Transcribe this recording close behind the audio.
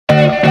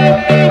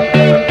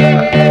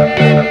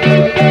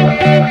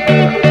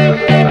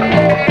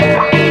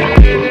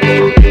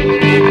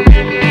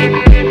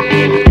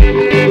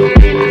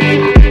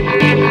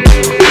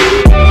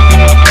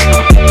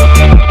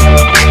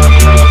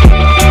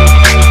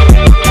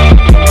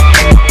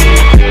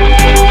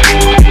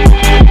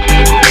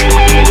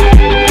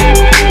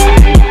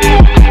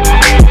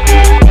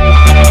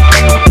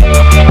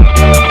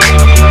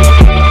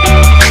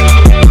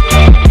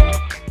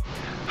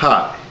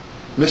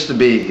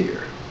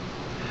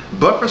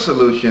Buffer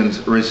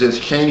solutions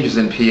resist changes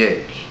in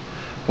pH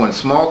when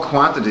small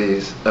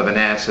quantities of an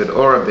acid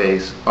or a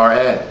base are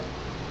added.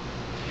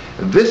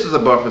 This is a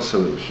buffer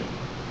solution.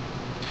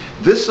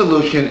 This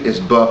solution is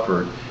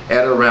buffered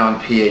at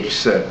around pH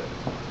 7.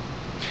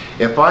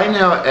 If I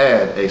now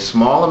add a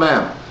small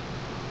amount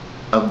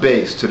of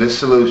base to this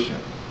solution,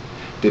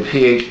 the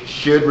pH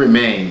should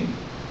remain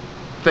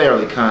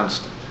fairly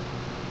constant.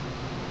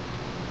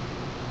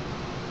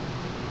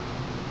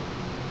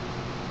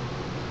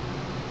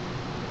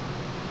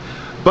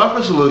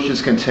 Buffer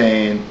solutions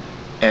contain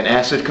an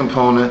acid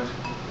component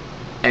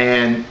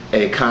and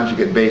a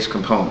conjugate base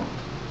component.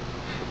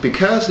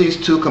 Because these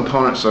two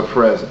components are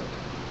present,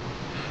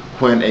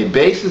 when a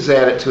base is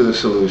added to the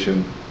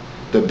solution,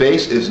 the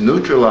base is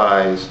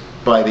neutralized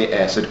by the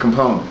acid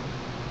component.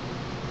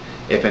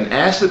 If an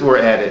acid were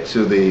added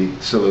to the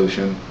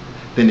solution,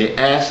 then the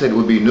acid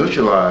would be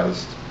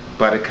neutralized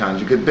by the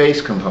conjugate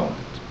base component.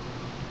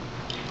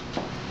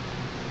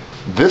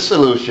 This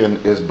solution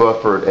is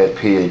buffered at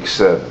pH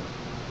 7.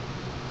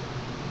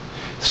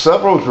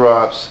 Several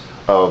drops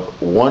of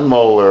 1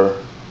 molar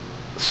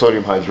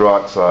sodium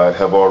hydroxide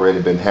have already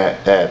been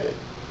added.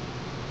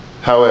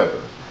 However,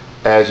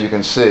 as you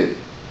can see,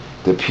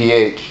 the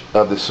pH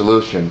of the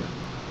solution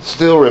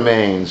still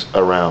remains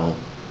around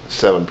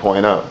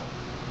 7.0.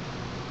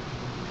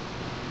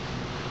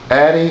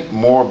 Adding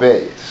more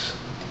base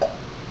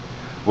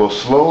will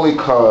slowly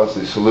cause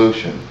the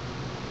solution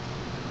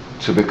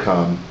to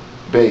become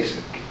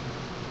basic.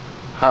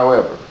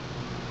 However,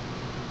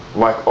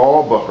 like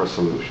all buffer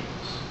solutions,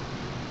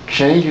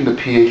 changing the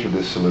pH of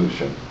this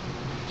solution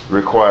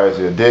requires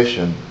the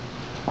addition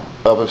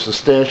of a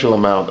substantial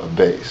amount of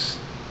base.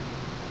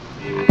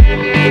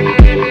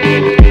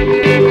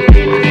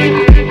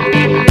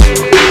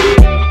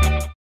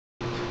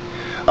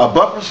 A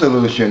buffer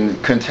solution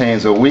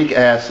contains a weak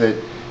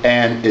acid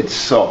and its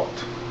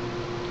salt.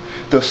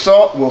 The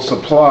salt will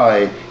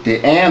supply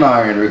the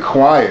anion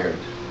required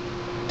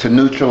to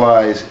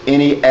neutralize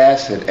any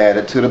acid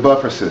added to the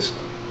buffer system.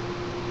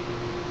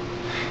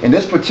 In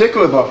this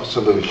particular buffer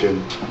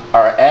solution,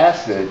 our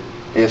acid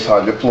is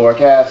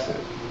hydrofluoric acid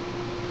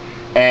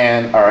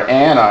and our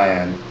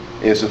anion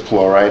is a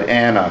fluoride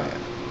anion.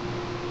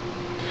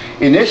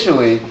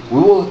 Initially,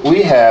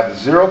 we have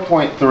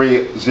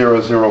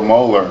 0.300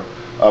 molar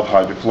of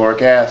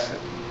hydrofluoric acid,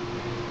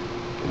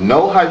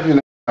 no hydrogen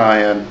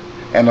ion,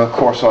 and of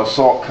course our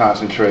salt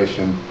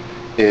concentration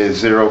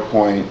is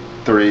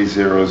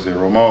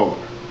 0.300 molar.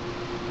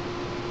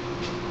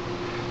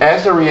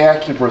 As the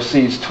reaction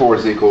proceeds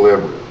towards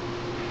equilibrium,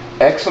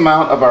 X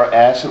amount of our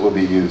acid will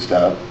be used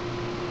up,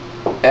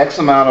 X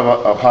amount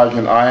of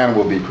hydrogen ion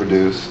will be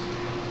produced,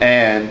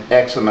 and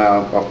X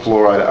amount of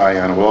fluoride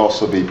ion will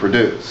also be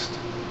produced.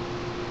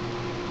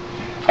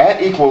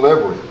 At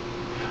equilibrium,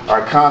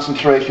 our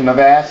concentration of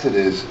acid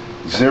is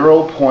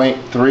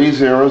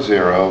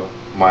 0.300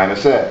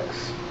 minus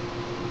X.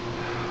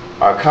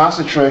 Our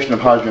concentration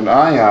of hydrogen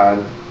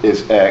ion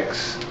is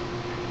X,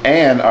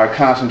 and our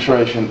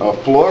concentration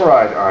of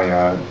fluoride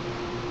ion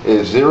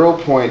is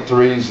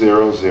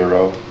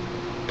 0.300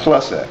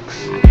 plus X.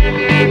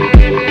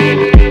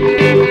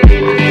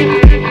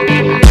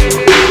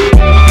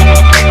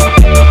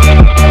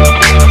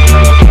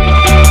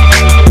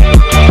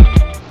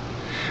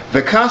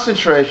 The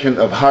concentration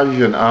of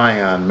hydrogen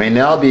ion may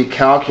now be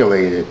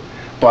calculated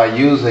by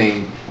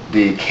using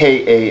the Ka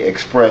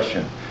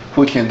expression,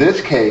 which in this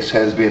case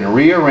has been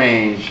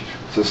rearranged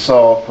to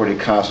solve for the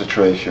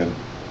concentration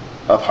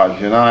of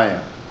hydrogen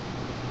ion.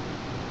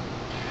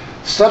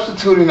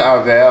 Substituting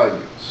our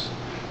values,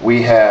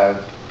 we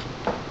have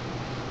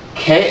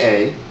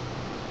Ka,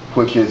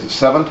 which is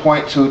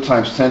 7.2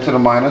 times 10 to the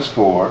minus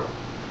 4,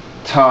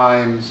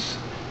 times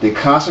the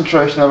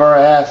concentration of our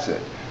acid,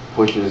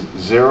 which is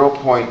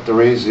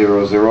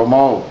 0.300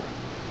 molar,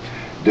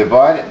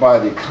 divided by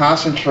the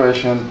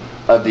concentration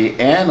of the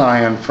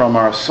anion from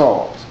our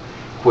salt,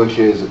 which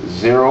is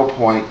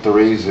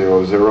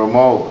 0.300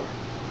 molar.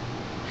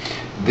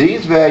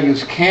 These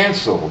values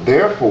cancel,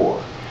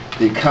 therefore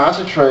the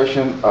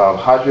concentration of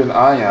hydrogen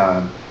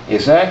ion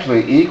is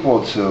actually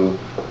equal to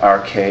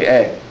our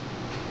Ka.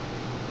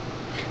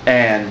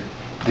 And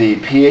the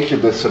pH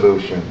of the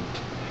solution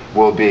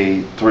will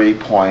be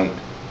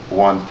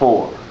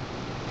 3.14,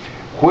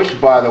 which,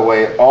 by the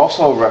way,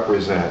 also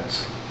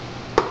represents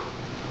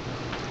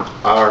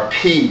our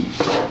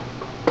pKa.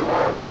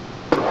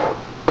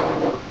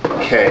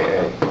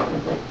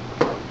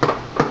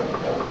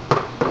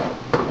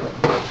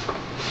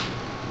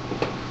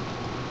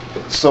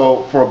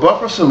 So for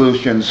buffer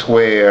solutions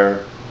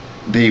where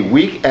the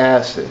weak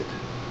acid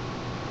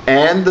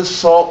and the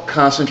salt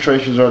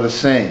concentrations are the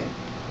same,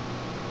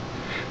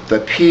 the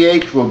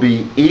pH will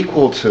be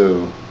equal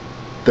to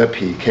the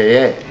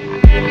pKa.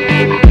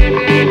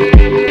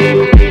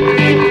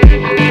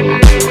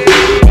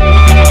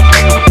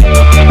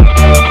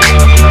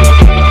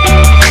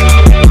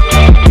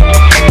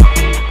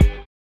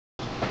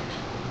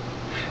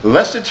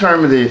 Let's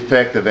determine the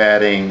effect of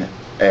adding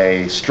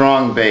a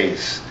strong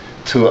base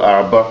to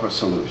our buffer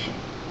solution.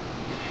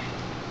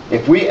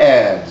 if we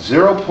add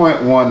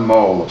 0.1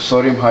 mole of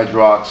sodium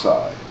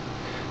hydroxide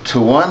to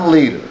 1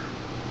 liter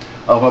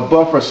of a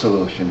buffer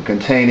solution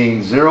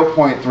containing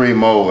 0.3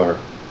 molar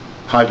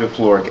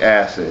hydrofluoric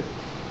acid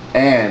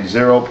and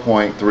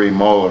 0.3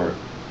 molar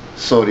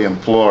sodium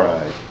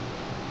fluoride,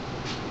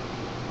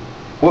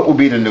 what will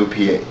be the new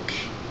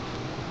pH?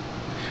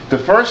 The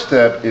first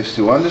step is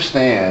to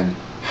understand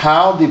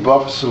how the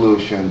buffer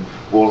solution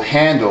will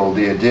handle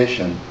the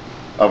addition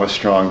of a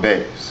strong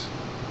base.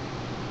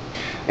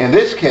 In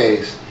this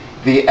case,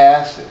 the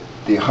acid,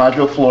 the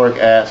hydrofluoric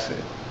acid,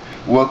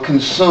 will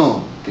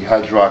consume the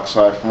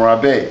hydroxide from our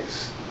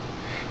base,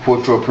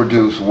 which will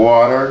produce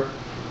water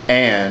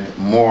and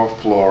more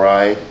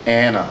fluoride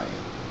anion.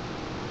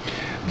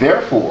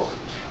 Therefore,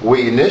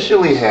 we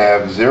initially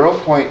have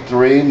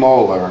 0.3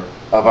 molar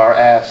of our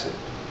acid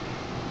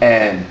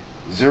and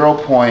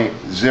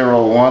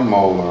 0.01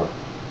 molar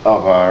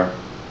of our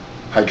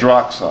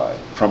hydroxide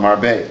from our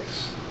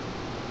base.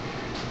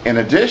 In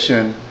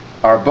addition,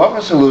 our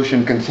buffer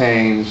solution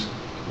contains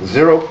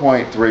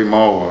 0.3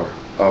 molar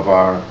of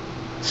our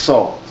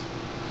salt.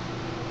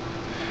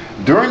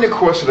 During the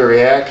course of the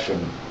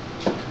reaction,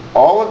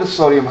 all of the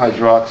sodium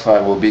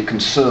hydroxide will be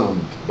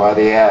consumed by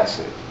the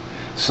acid,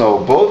 so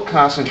both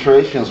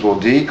concentrations will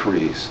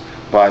decrease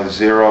by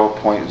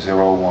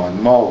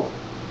 0.01 molar.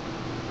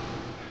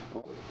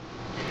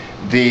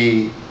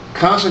 The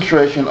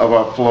concentration of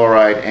our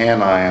fluoride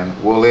anion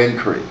will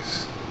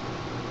increase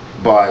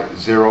by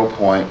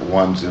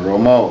 0.10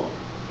 molar.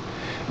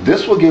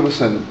 This will give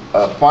us a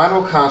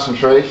final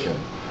concentration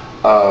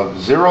of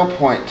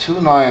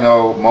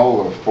 0.290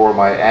 molar for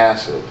my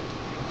acid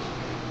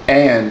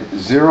and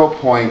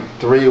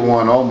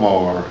 0.310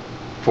 molar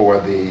for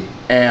the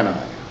anion.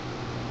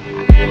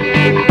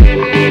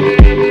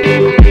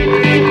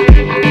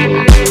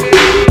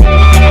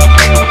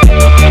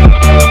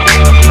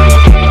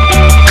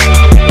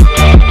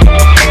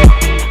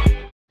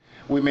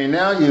 We may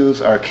now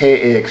use our Ka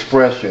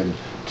expression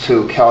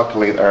to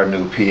calculate our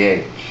new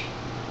pH,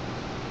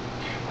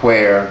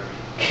 where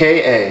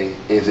Ka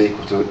is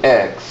equal to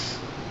X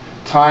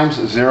times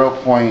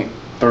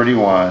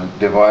 0.31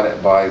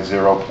 divided by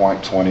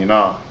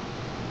 0.29.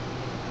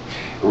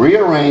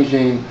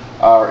 Rearranging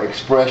our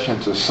expression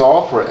to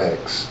solve for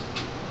X,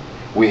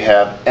 we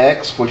have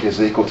X, which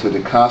is equal to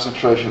the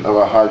concentration of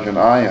our hydrogen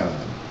ion,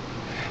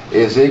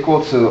 is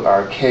equal to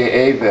our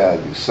Ka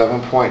value,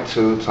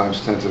 7.2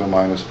 times 10 to the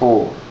minus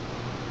 4,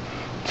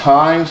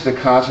 times the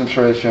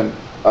concentration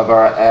of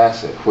our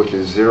acid, which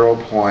is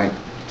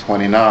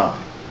 0.29,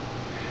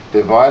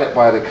 divided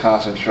by the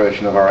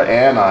concentration of our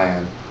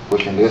anion,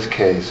 which in this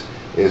case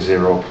is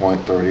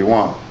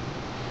 0.31.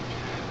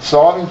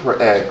 Solving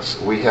for X,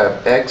 we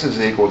have X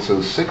is equal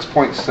to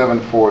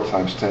 6.74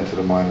 times 10 to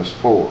the minus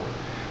 4,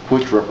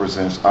 which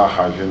represents our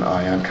hydrogen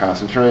ion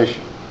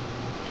concentration.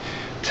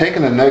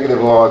 Taking the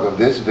negative log of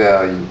this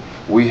value,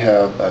 we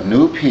have a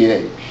new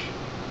pH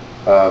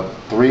of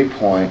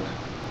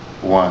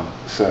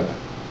 3.17.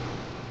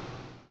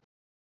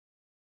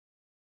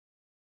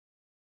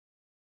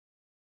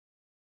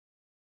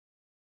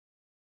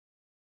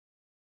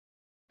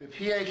 The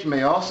pH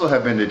may also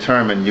have been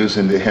determined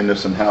using the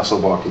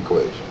Henderson-Hasselbalch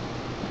equation.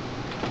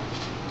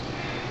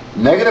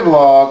 Negative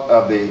log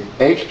of the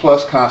H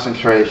plus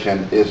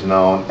concentration is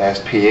known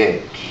as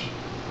pH.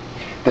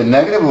 The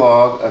negative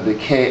log of the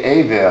Ka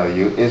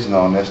value is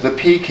known as the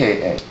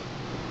pKa.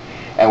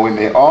 And we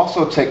may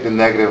also take the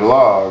negative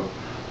log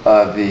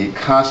of the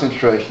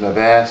concentration of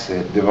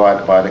acid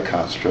divided by the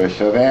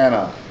concentration of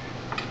anion.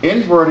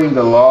 Inverting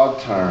the log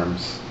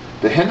terms,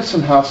 the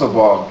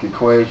Henderson-Hasselbalch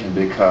equation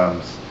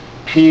becomes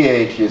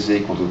pH is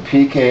equal to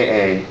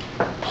pKa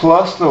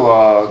plus the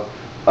log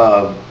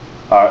of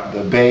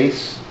the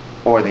base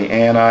or the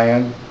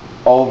anion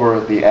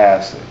over the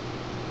acid.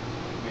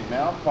 We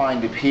now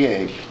find the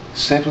pH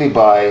simply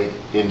by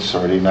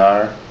inserting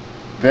our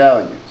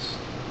values,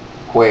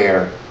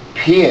 where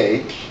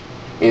pH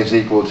is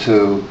equal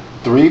to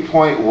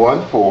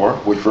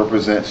 3.14, which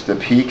represents the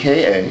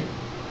pKa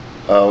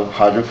of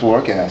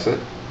hydrofluoric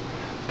acid,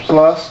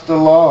 plus the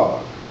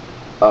log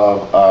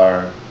of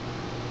our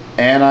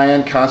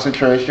anion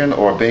concentration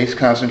or base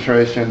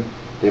concentration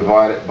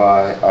divided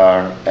by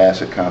our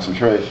acid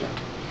concentration.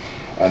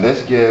 And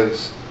this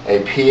gives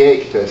a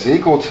pH that's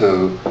equal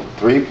to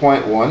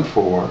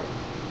 3.14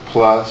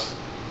 plus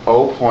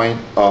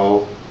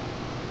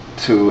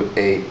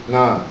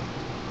 0.0289.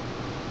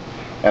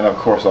 And of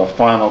course our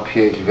final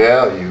pH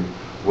value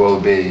will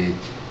be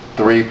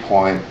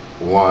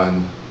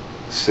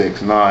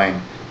 3.169,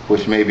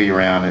 which may be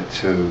rounded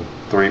to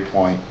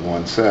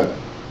 3.17.